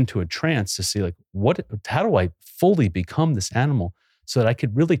really get into a trance to see like how do I fully become this animal so that I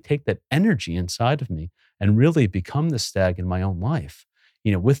could really take that energy inside of me and really become the stag in my own life,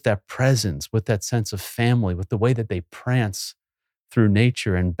 with that presence, with that sense of family, with the way that they prance through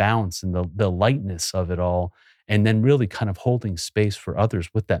nature and bounce and the lightness of it all, and then really kind of holding space for others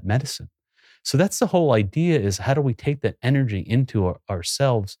with that medicine. So that's the whole idea, is how do we take that energy into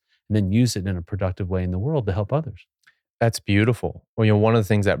ourselves and then use it in a productive way in the world to help others? That's beautiful. Well, one of the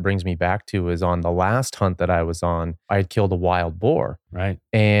things that brings me back to is on the last hunt that I was on, I had killed a wild boar. Right.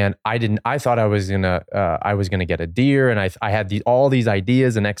 And I thought I was gonna get a deer, and I had all these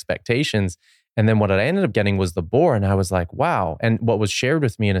ideas and expectations. And then what I ended up getting was the boar. And I was like, wow. And what was shared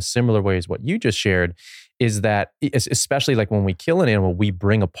with me in a similar way as what you just shared is that, especially like when we kill an animal, we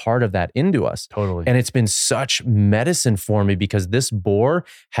bring a part of that into us. Totally. And it's been such medicine for me, because this boar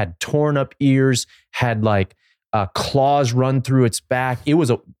had torn up ears, had like claws run through its back. It was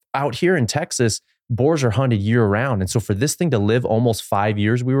out here in Texas, boars are hunted year round. And so for this thing to live almost 5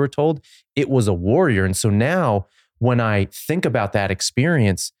 years, we were told, it was a warrior. And so now when I think about that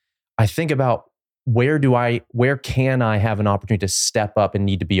experience, I think about where can I have an opportunity to step up and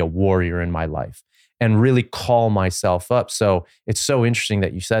need to be a warrior in my life and really call myself up. So it's so interesting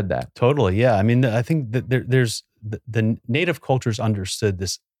that you said that. Totally. Yeah. I mean, I think that there's the native cultures understood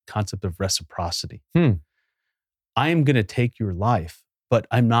this concept of reciprocity. I am going to take your life, but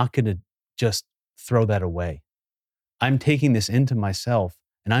I'm not going to just throw that away. I'm taking this into myself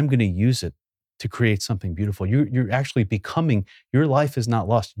and I'm going to use it to create something beautiful. You're actually becoming, your life is not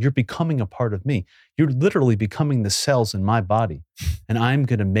lost. You're becoming a part of me. You're literally becoming the cells in my body, and I'm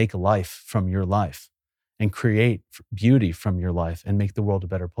going to make life from your life and create beauty from your life and make the world a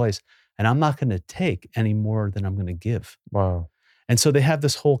better place. And I'm not going to take any more than I'm going to give. Wow. And so they have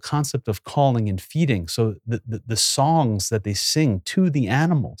this whole concept of calling and feeding. So the songs that they sing to the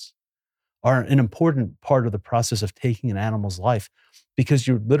animals are an important part of the process of taking an animal's life, because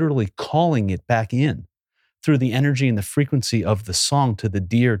you're literally calling it back in through the energy and the frequency of the song to the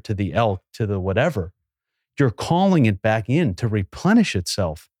deer, to the elk, to the whatever. You're calling it back in to replenish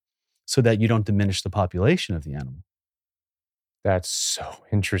itself so that you don't diminish the population of the animal. That's so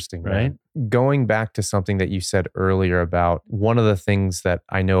interesting, right? Man. Going back to something that you said earlier about one of the things that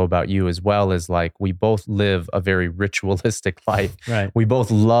I know about you as well is like we both live a very ritualistic life. Right. We both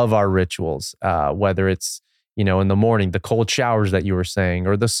love our rituals, whether it's, in the morning, the cold showers that you were saying,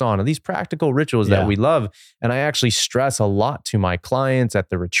 or the sauna, these practical rituals that we love. And I actually stress a lot to my clients at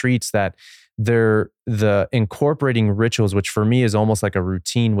the retreats that they're the incorporating rituals, which for me is almost like a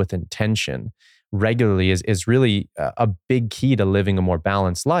routine with intention regularly is really a big key to living a more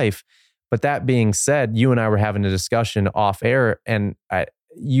balanced life. But that being said, you and I were having a discussion off air, and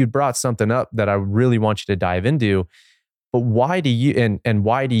you brought something up that I really want you to dive into. But why do you and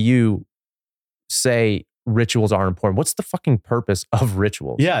why do you say rituals are important? What's the fucking purpose of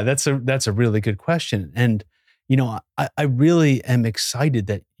rituals? Yeah, that's a really good question. And I really am excited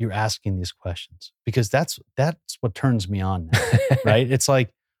that you're asking these questions, because that's what turns me on now, right? It's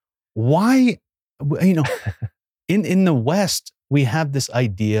like, why, in the West, we have this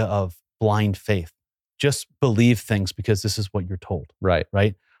idea of blind faith. Just believe things because this is what you're told, Right.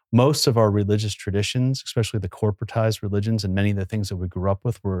 right? Most of our religious traditions, especially the corporatized religions and many of the things that we grew up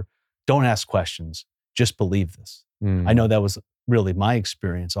with were, don't ask questions, just believe this. I know that was really my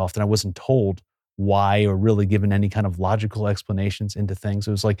experience often. I wasn't told why or really given any kind of logical explanations into things.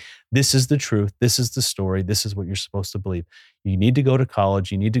 It was like, this is the truth. This is the story. This is what you're supposed to believe. You need to go to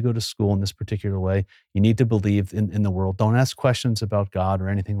college. You need to go to school in this particular way. You need to believe in the world. Don't ask questions about God or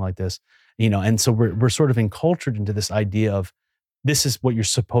anything like this. And so we're sort of encultured into this idea of this is what you're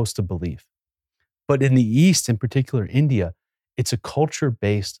supposed to believe. But in the East, in particular, India, it's a culture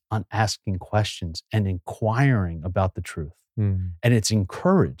based on asking questions and inquiring about the truth. And it's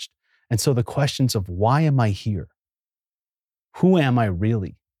encouraged. And so the questions of why am I here? Who am I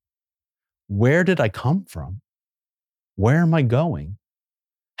really? Where did I come from? Where am I going?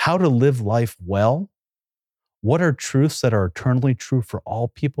 How to live life well? What are truths that are eternally true for all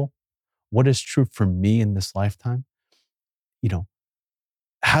people? What is true for me in this lifetime?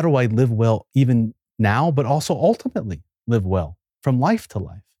 How do I live well even now, but also ultimately live well from life to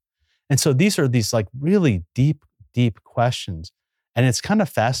life? And so these are these like really deep, deep questions. And it's kind of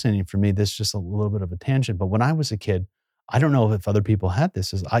fascinating for me. This is just a little bit of a tangent. But when I was a kid, I don't know if other people had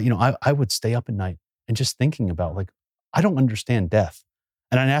this, I would stay up at night and just thinking about like, I don't understand death.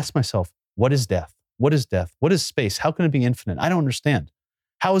 And I'd ask myself, what is death? What is death? What is space? How can it be infinite? I don't understand.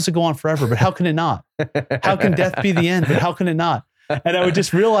 How does it go on forever? But how can it not? How can death be the end? But how can it not? And I would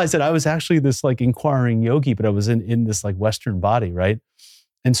just realize that I was actually this like inquiring yogi, but I was in this like Western body, right?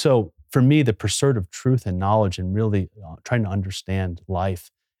 And so for me, the pursuit of truth and knowledge and really trying to understand life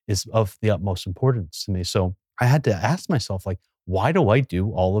is of the utmost importance to me. So I had to ask myself, like, why do I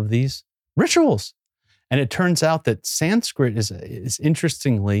do all of these rituals? And it turns out that Sanskrit is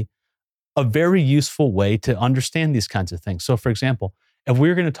interestingly a very useful way to understand these kinds of things. So for example, if we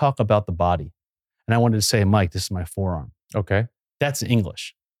were going to talk about the body, and I wanted to say, Mike, this is my forearm. Okay. That's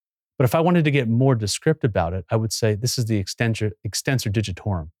English. But if I wanted to get more descriptive about it, I would say, this is the extensor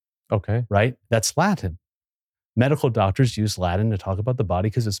digitorum. Okay. Right? That's Latin. Medical doctors use Latin to talk about the body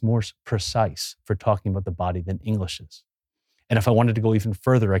because it's more precise for talking about the body than English is. And if I wanted to go even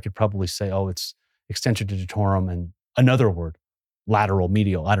further, I could probably say, oh, it's extensor digitorum and another word, lateral,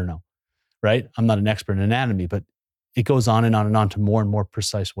 medial, I don't know, right? I'm not an expert in anatomy, but it goes on and on and on to more and more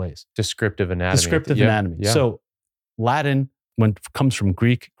precise ways. Descriptive anatomy. Descriptive anatomy. Yeah. So Latin comes from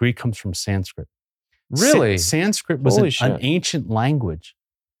Greek, Greek comes from Sanskrit. Really? Sanskrit was an ancient language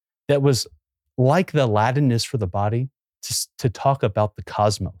that was like the Latin is for the body to talk about the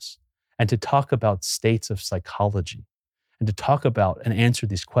cosmos and to talk about states of psychology and to talk about and answer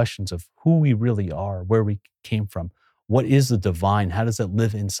these questions of who we really are, where we came from, what is the divine, how does it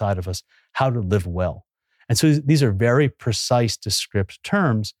live inside of us, how to live well. And so these are very precise, descriptive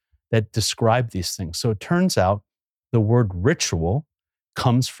terms that describe these things. So it turns out the word ritual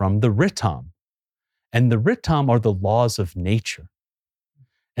comes from the ritam. And the ritam are the laws of nature.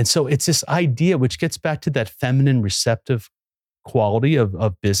 And so it's this idea, which gets back to that feminine receptive quality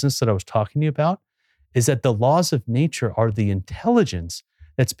of business that I was talking to you about, is that the laws of nature are the intelligence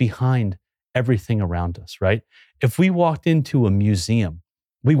that's behind everything around us, right? If we walked into a museum,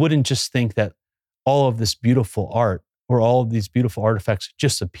 we wouldn't just think that all of this beautiful art or all of these beautiful artifacts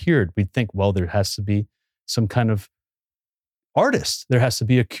just appeared. We'd think, well, there has to be some kind of artist. There has to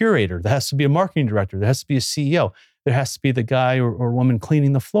be a curator. There has to be a marketing director. There has to be a CEO. There has to be the guy or woman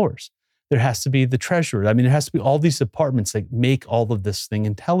cleaning the floors. There has to be the treasurer. I mean, there has to be all these departments that make all of this thing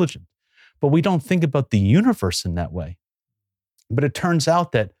intelligent. But we don't think about the universe in that way. But it turns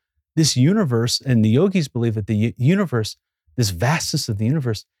out that this universe, and the yogis believe that the universe, this vastness of the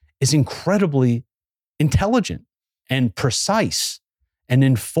universe, is incredibly intelligent and precise and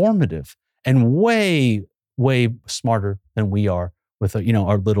informative and way, way smarter than we are with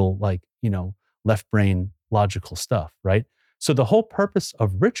our little left brain logical stuff, right? So the whole purpose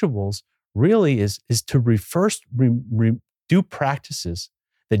of rituals really is to first do practices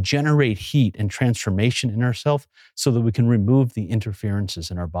that generate heat and transformation in ourselves so that we can remove the interferences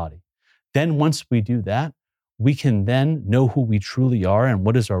in our body. Then once we do that, we can then know who we truly are and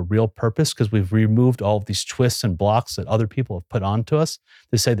what is our real purpose, because we've removed all of these twists and blocks that other people have put onto us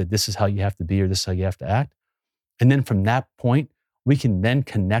to say that this is how you have to be or this is how you have to act. And then from that point, we can then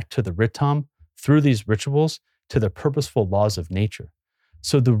connect to the ritam through these rituals to the purposeful laws of nature.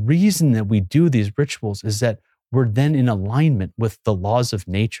 So the reason that we do these rituals is that we're then in alignment with the laws of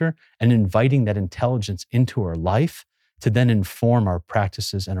nature and inviting that intelligence into our life to then inform our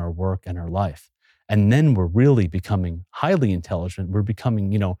practices and our work and our life. And then we're really becoming highly intelligent. We're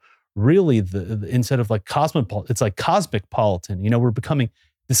becoming, really instead of like it's like cosmic-politan. We're becoming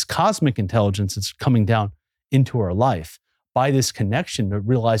this cosmic intelligence that's coming down into our life by this connection to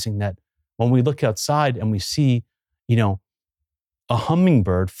realizing that when we look outside and we see, a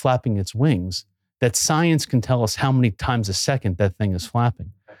hummingbird flapping its wings, that science can tell us how many times a second that thing is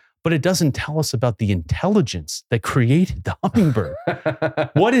flapping. But it doesn't tell us about the intelligence that created the hummingbird.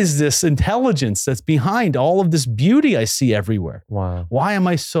 What is this intelligence that's behind all of this beauty I see everywhere? Wow. Why am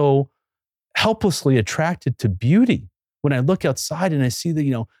I so helplessly attracted to beauty when I look outside and I see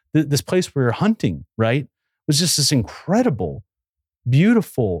that, this place where you're hunting, right? It was just this incredible,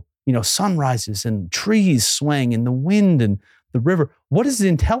 beautiful, sunrises and trees swaying in the wind and the river. What is the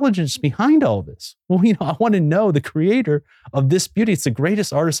intelligence behind all this? Well, I want to know the creator of this beauty. It's the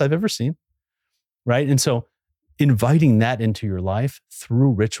greatest artist I've ever seen, right? And so inviting that into your life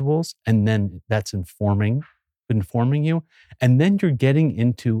through rituals, and then that's informing you. And then you're getting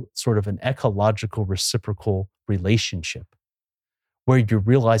into sort of an ecological reciprocal relationship where you're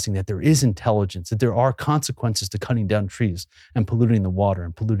realizing that there is intelligence, that there are consequences to cutting down trees and polluting the water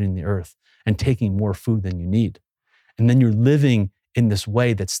and polluting the earth and taking more food than you need. And then you're living in this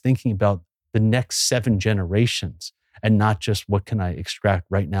way that's thinking about the next 7 generations and not just what can I extract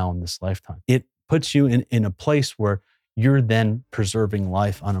right now in this lifetime. It puts you in a place where you're then preserving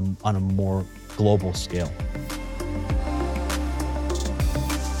life on a more global scale.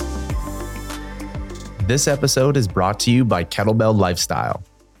 This episode is brought to you by Kettlebell Lifestyle,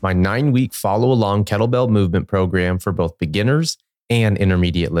 my 9-week follow-along kettlebell movement program for both beginners and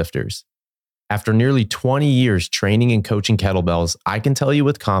intermediate lifters. After nearly 20 years training and coaching kettlebells, I can tell you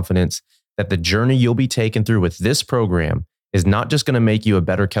with confidence that the journey you'll be taken through with this program is not just going to make you a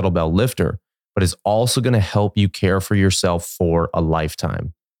better kettlebell lifter, but is also going to help you care for yourself for a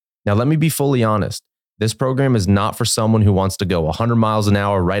lifetime. Now, let me be fully honest. This program is not for someone who wants to go 100 miles an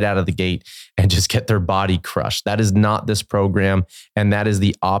hour right out of the gate and just get their body crushed. That is not this program. And that is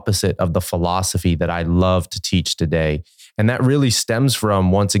the opposite of the philosophy that I love to teach today. And that really stems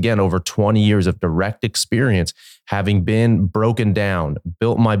from, once again, over 20 years of direct experience, having been broken down,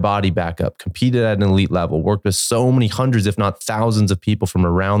 built my body back up, competed at an elite level, worked with so many hundreds, if not thousands of people from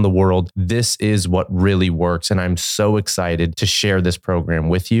around the world. This is what really works. And I'm so excited to share this program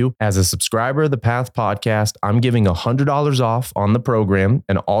with you. As a subscriber of the Path Podcast, I'm giving $100 off on the program.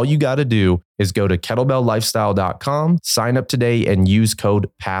 And all you got to do is go to kettlebelllifestyle.com, sign up today, and use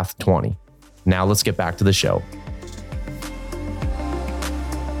code PATH20. Now let's get back to the show.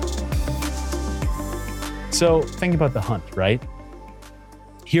 So think about the hunt, right?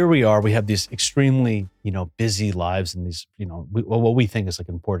 Here we are, we have these extremely, busy lives and these, what we think is like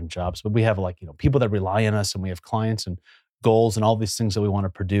important jobs, but we have people that rely on us and we have clients and goals and all these things that we want to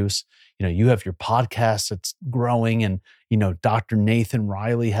produce. You have your podcast that's growing and, Dr. Nathan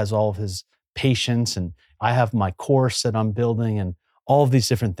Riley has all of his patients and I have my course that I'm building and all of these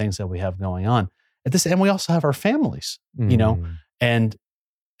different things that we have going on. And we also have our families, and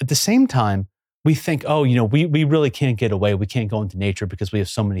at the same time, we think, we really can't get away. We can't go into nature because we have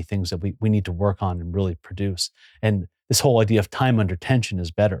so many things that we need to work on and really produce. And this whole idea of time under tension is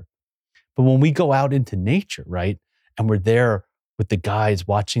better. But when we go out into nature, right, and we're there with the guides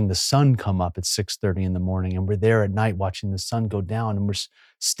watching the sun come up at 6:30 in the morning, and we're there at night watching the sun go down, and we're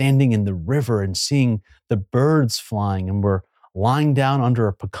standing in the river and seeing the birds flying, and we're lying down under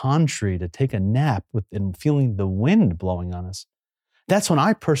a pecan tree to take a nap and feeling the wind blowing on us. That's when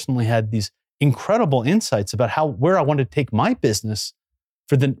I personally had these incredible insights about where I wanted to take my business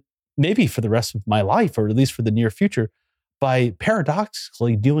maybe for the rest of my life, or at least for the near future, by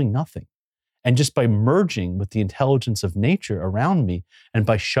paradoxically doing nothing. And just by merging with the intelligence of nature around me and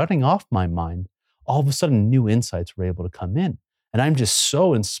by shutting off my mind, all of a sudden new insights were able to come in. And I'm just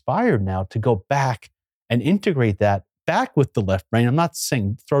so inspired now to go back and integrate that back with the left brain. I'm not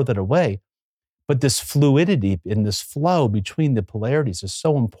saying throw that away, but this fluidity in this flow between the polarities is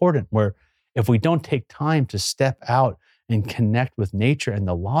so important, where if we don't take time to step out and connect with nature and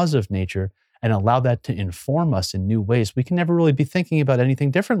the laws of nature and allow that to inform us in new ways, we can never really be thinking about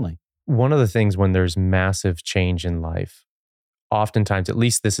anything differently. One of the things when there's massive change in life, oftentimes, at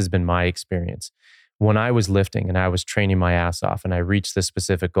least this has been my experience, when I was lifting and I was training my ass off and I reached this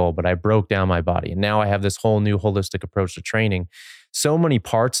specific goal, but I broke down my body and now I have this whole new holistic approach to training. So many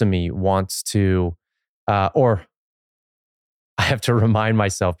parts of me wants to, or I have to remind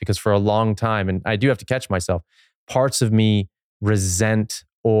myself, because for a long time, and I do have to catch myself, parts of me resent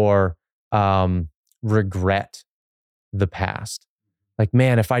or regret the past. Like,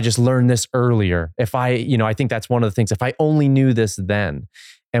 man, if I just learned this earlier, I think that's one of the things, if I only knew this then.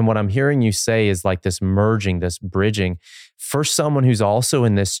 And what I'm hearing you say is like this merging, this bridging for someone who's also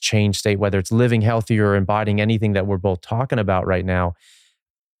in this change state, whether it's living healthier or embodying anything that we're both talking about right now.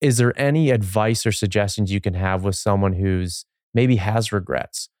 Is there any advice or suggestions you can have with someone who's maybe has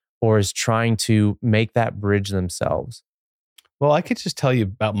regrets or is trying to make that bridge themselves? Well, I could just tell you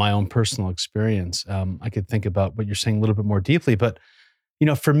about my own personal experience. I could think about what you're saying a little bit more deeply, but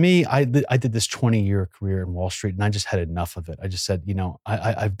for me, I did this 20-year career in Wall Street, and I just had enough of it. I just said,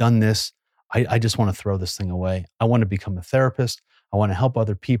 I've done this. I just want to throw this thing away. I want to become a therapist. I want to help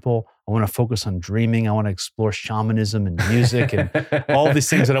other people. I want to focus on dreaming. I want to explore shamanism and music and all these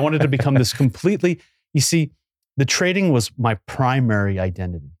things. And I wanted to become this completely, you see, the trading was my primary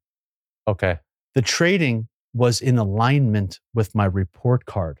identity. Okay. The trading was in alignment with my report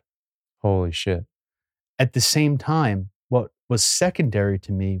card. Holy shit. At the same time, what was secondary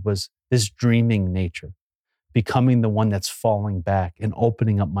to me was this dreaming nature, becoming the one that's falling back and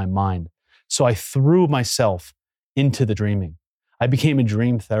opening up my mind. So I threw myself into the dreaming. I became a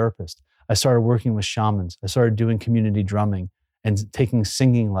dream therapist. I started working with shamans. I started doing community drumming and taking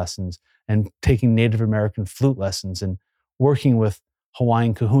singing lessons and taking Native American flute lessons and working with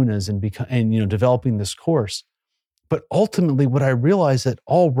Hawaiian kahunas and developing this course. But ultimately, what I realized that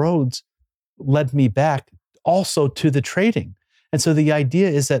all roads led me back also to the trading. And so the idea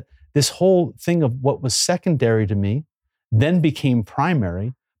is that this whole thing of what was secondary to me then became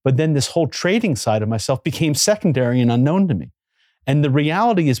primary, but then this whole trading side of myself became secondary and unknown to me. And the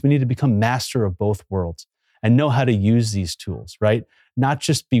reality is we need to become master of both worlds and know how to use these tools, right? Not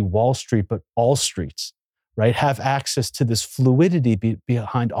just be Wall Street, but all streets, right? Have access to this fluidity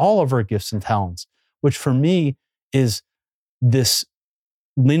behind all of our gifts and talents, which for me is this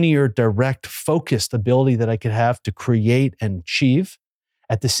linear, direct, focused ability that I could have to create and achieve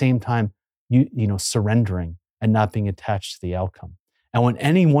at the same time, surrendering and not being attached to the outcome. And when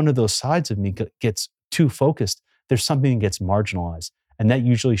any one of those sides of me gets too focused, there's something that gets marginalized. And that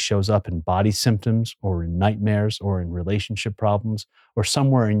usually shows up in body symptoms or in nightmares or in relationship problems or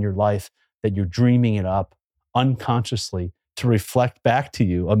somewhere in your life that you're dreaming it up unconsciously to reflect back to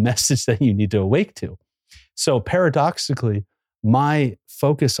you a message that you need to awake to. So paradoxically, my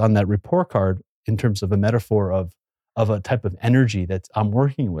focus on that report card in terms of a metaphor of a type of energy that I'm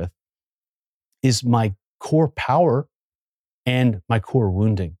working with is my core power and my core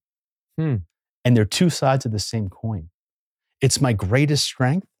wounding. And they're two sides of the same coin. It's my greatest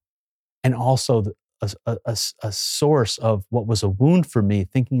strength and also a source of what was a wound for me,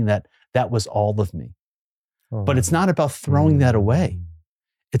 thinking that that was all of me. But it's not about throwing that away.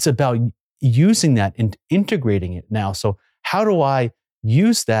 It's about using that and integrating it now. So how do I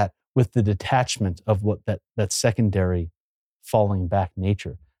use that with the detachment of what that secondary falling back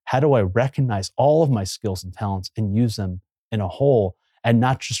nature? How do I recognize all of my skills and talents and use them in a whole and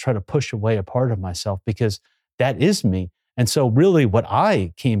not just try to push away a part of myself, because that is me. And so really what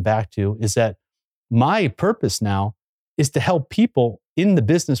I came back to is that my purpose now is to help people in the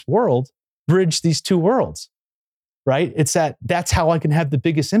business world bridge these two worlds, right? It's that's how I can have the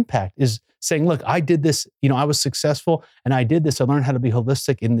biggest impact, is saying, look, I did this, I was successful and I did this. I learned how to be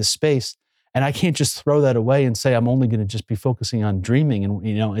holistic in this space. And I can't just throw that away and say, I'm only going to just be focusing on dreaming.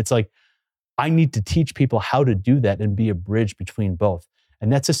 And, it's like, I need to teach people how to do that and be a bridge between both.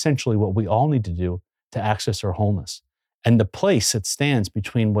 And that's essentially what we all need to do to access our wholeness. And the place that stands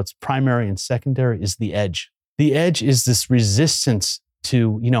between what's primary and secondary is the edge. The edge is this resistance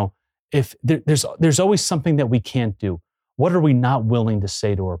to, if there's always something that we can't do. What are we not willing to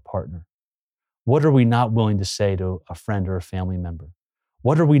say to our partner? What are we not willing to say to a friend or a family member?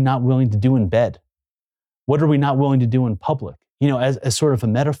 What are we not willing to do in bed? What are we not willing to do in public? As sort of a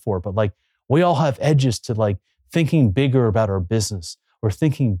metaphor, but like we all have edges to like thinking bigger about our business or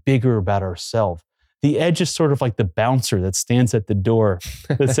thinking bigger about ourselves. The edge is sort of like the bouncer that stands at the door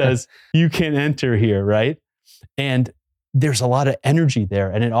that says, you can enter here, right? And there's a lot of energy there.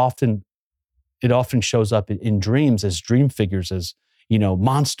 And it often shows up in dreams as dream figures, as,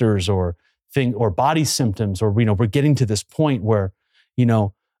 monsters or body symptoms, or, we're getting to this point where, in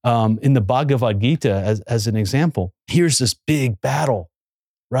the Bhagavad Gita, as an example, here's this big battle,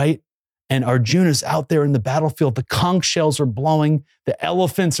 right? And Arjuna's out there in the battlefield. The conch shells are blowing. The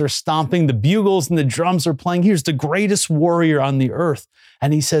elephants are stomping. The bugles and the drums are playing. Here's the greatest warrior on the earth.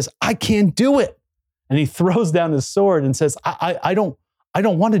 And he says, I can't do it. And he throws down his sword and says, I don't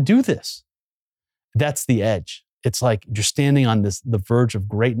want to do this. That's the edge. It's like you're standing on the verge of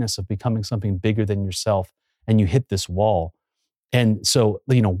greatness, of becoming something bigger than yourself, and you hit this wall. And so,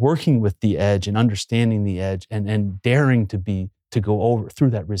 working with the edge and understanding the edge and daring to go over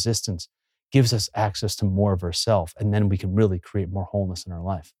through that resistance gives us access to more of ourselves. And then we can really create more wholeness in our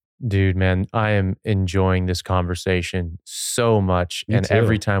life. Dude, man, I am enjoying this conversation so much. Me And too.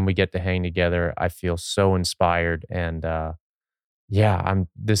 every time we get to hang together, I feel so inspired. And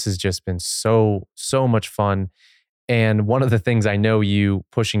this has just been so much fun. And one of the things I know you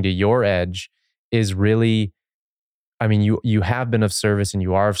pushing to your edge is really, I mean, you have been of service and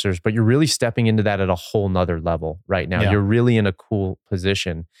you are of service, but you're really stepping into that at a whole nother level right now. Yeah. You're really in a cool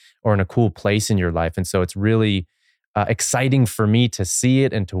position or in a cool place in your life. And so it's really exciting for me to see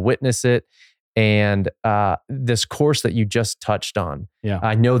it and to witness it. And this course that you just touched on,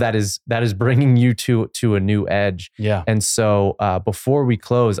 I know that is bringing you to a new edge. Yeah. And so before we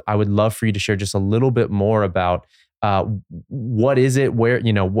close, I would love for you to share just a little bit more about what is it, where,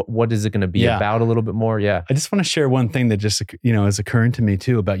 what is it going to be about a little bit more? Yeah. I just want to share one thing that just, is occurring to me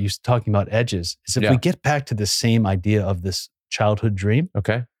too about you talking about edges, is if we get back to the same idea of this childhood dream.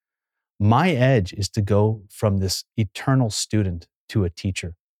 Okay. My edge is to go from this eternal student to a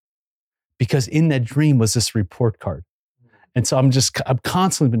teacher, because in that dream was this report card. And so I've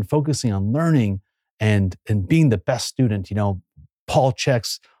constantly been focusing on learning and being the best student, Paul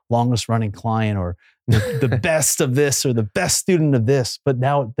Check's longest running client, or the best of this, or the best student of this. But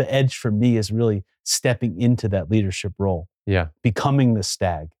now the edge for me is really stepping into that leadership role. Yeah. Becoming the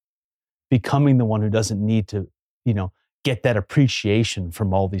stag, becoming the one who doesn't need to, get that appreciation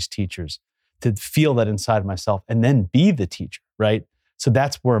from all these teachers, to feel that inside of myself and then be the teacher, right? So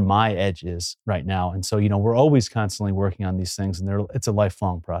that's where my edge is right now. And so, we're always constantly working on these things, and it's a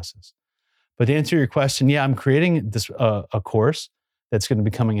lifelong process. But to answer your question, I'm creating this a course that's going to be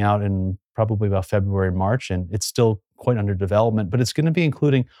coming out in probably about February, March, and it's still quite under development, but it's going to be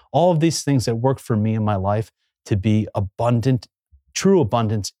including all of these things that work for me in my life to be abundant, true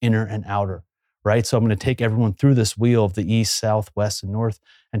abundance, inner and outer, right? So I'm going to take everyone through this wheel of the east, south, west, and north,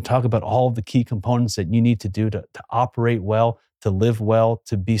 and talk about all of the key components that you need to do to operate well, to live well,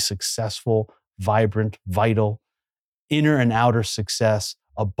 to be successful, vibrant, vital, inner and outer success,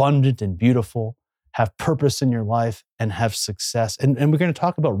 abundant and beautiful, have purpose in your life, and have success. And we're going to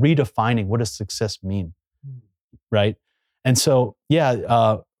talk about redefining what does success mean, right? And so,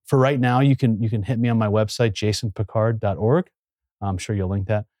 for right now, you can hit me on my website, jasonpickard.org. I'm sure you'll link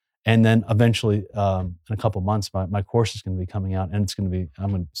that. And then eventually, in a couple of months, my course is going to be coming out, and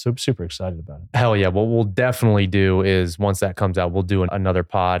I'm super excited about it. Hell yeah. What we'll definitely do is, once that comes out, we'll do another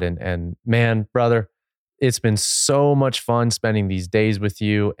pod. And man, brother, it's been so much fun spending these days with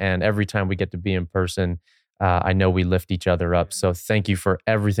you. And every time we get to be in person, I know we lift each other up. So thank you for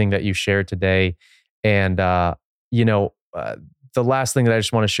everything that you shared today. And, the last thing that I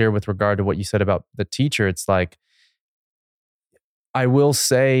just want to share with regard to what you said about the teacher, it's like, I will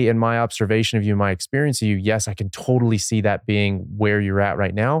say, in my observation of you, my experience of you, yes, I can totally see that being where you're at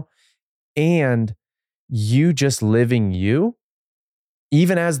right now. And you just living you,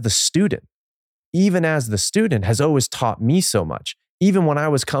 even as the student, has always taught me so much. Even when I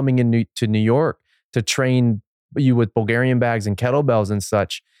was coming to New York to train you with Bulgarian bags and kettlebells and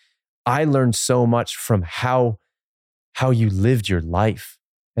such, I learned so much from how you lived your life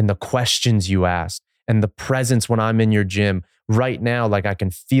and the questions you asked and the presence when I'm in your gym. Right now, like, I can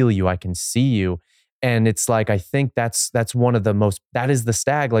feel you, I can see you. And it's like, I think that's one of the most, that is the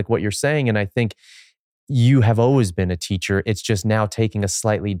stag, like what you're saying. And I think you have always been a teacher. It's just now taking a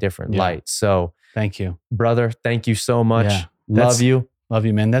slightly different light. So thank you, brother. Thank you so much. Yeah. Love you,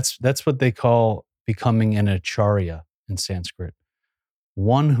 man. That's what they call becoming an acharya in Sanskrit.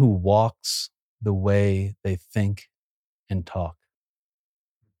 One who walks the way they think and talk.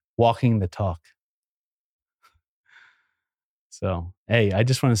 Walking the talk. So, hey, I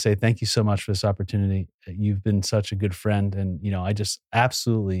just want to say thank you so much for this opportunity. You've been such a good friend, and I just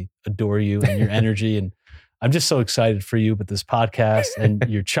absolutely adore you and your energy. And I'm just so excited for you with this podcast and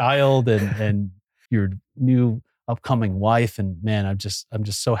your child and your new upcoming wife. And man, I'm just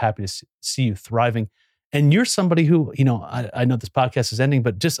so happy to see you thriving. And you're somebody who, I know this podcast is ending,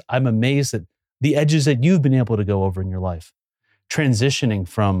 but just I'm amazed at the edges that you've been able to go over in your life, transitioning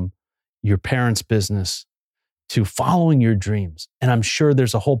from your parents' business to following your dreams. And I'm sure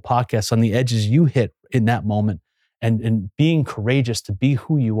there's a whole podcast on the edges you hit in that moment, and being courageous to be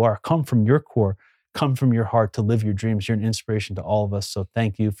who you are, come from your core, come from your heart to live your dreams. You're an inspiration to all of us. So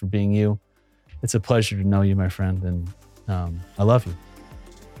thank you for being you. It's a pleasure to know you, my friend. And I love you.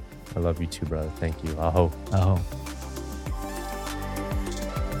 I love you too, brother. Thank you. Aho.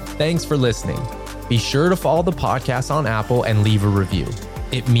 Thanks for listening. Be sure to follow the podcast on Apple and leave a review.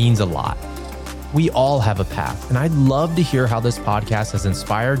 It means a lot. We all have a path, and I'd love to hear how this podcast has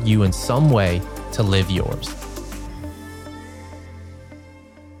inspired you in some way to live yours.